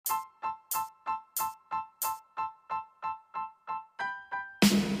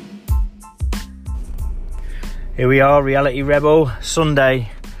Here we are, Reality Rebel, Sunday.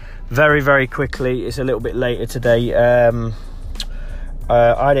 Very quickly, it's a little bit later today. I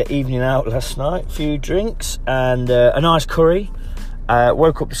had an evening out last night, a few drinks and a nice curry.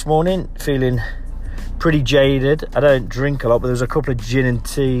 Woke up this morning feeling pretty jaded. I don't drink a lot, but there was a couple of gin and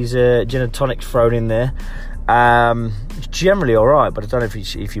tonics thrown in there. It's generally all right, but I don't know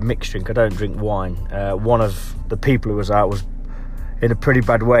if you mix drink. I don't drink wine. One of the people who was out was in a pretty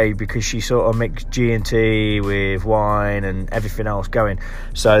bad way because she sort of mixed G&T with wine and everything else going.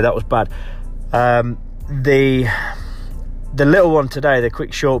 So that was bad. The little one today, the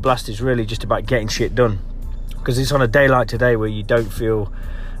quick short blast, is really just about getting shit done. Because it's on a day like today where you don't feel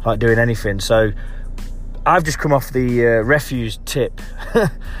like doing anything. So I've just come off the refuse tip.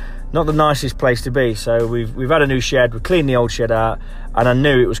 Not the nicest place to be. So we've had a new shed. We cleaned the old shed out, and I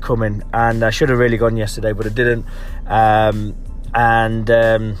knew it was coming. And I should have really gone yesterday, but I didn't.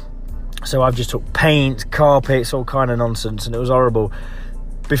 So I've just took paint, carpets, all kind of nonsense, and it was horrible.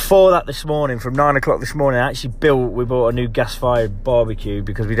 Before that, this morning, from 9 o'clock this morning, we bought a new gas-fired barbecue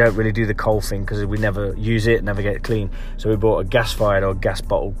because we don't really do the coal thing because we never use it, never get it clean. So we bought a gas-fired or gas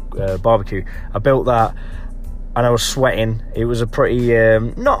bottle barbecue. I built that and I was sweating. It was a pretty, I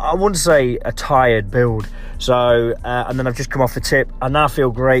wouldn't say a tired build. So, and then I've just come off the tip. I now feel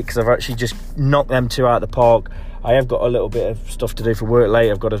great because I've actually just knocked them two out of the park. I have got a little bit of stuff to do for work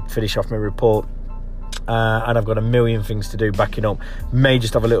later. I've got to finish off my report. And I've got a million things to do backing up. May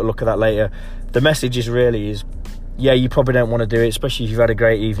just have a little look at that later. The message is yeah, you probably don't want to do it, especially if you've had a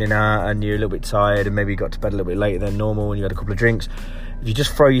great evening out and you're a little bit tired and maybe you got to bed a little bit later than normal and you had a couple of drinks. If you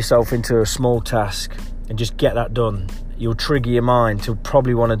just throw yourself into a small task and just get that done, you'll trigger your mind to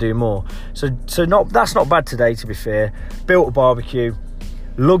probably want to do more. So that's not bad today, to be fair. Built a barbecue,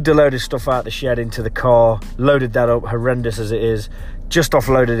 lugged a load of stuff out the shed into the car, loaded that up, horrendous as it is, just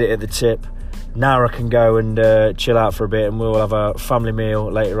offloaded it at the tip. Now I can go and chill out for a bit, and we'll have a family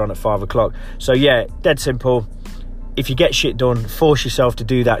meal later on at 5 o'clock. So yeah, dead simple. If you get shit done, force yourself to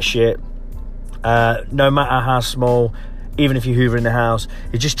do that shit. No matter how small, even if you hoover in the house,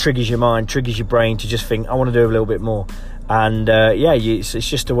 it just triggers your mind, triggers your brain to just think, I want to do a little bit more. And it's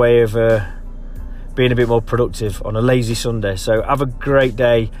just a way of being a bit more productive on a lazy Sunday. So have a great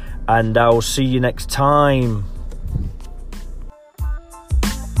day, and I'll see you next time.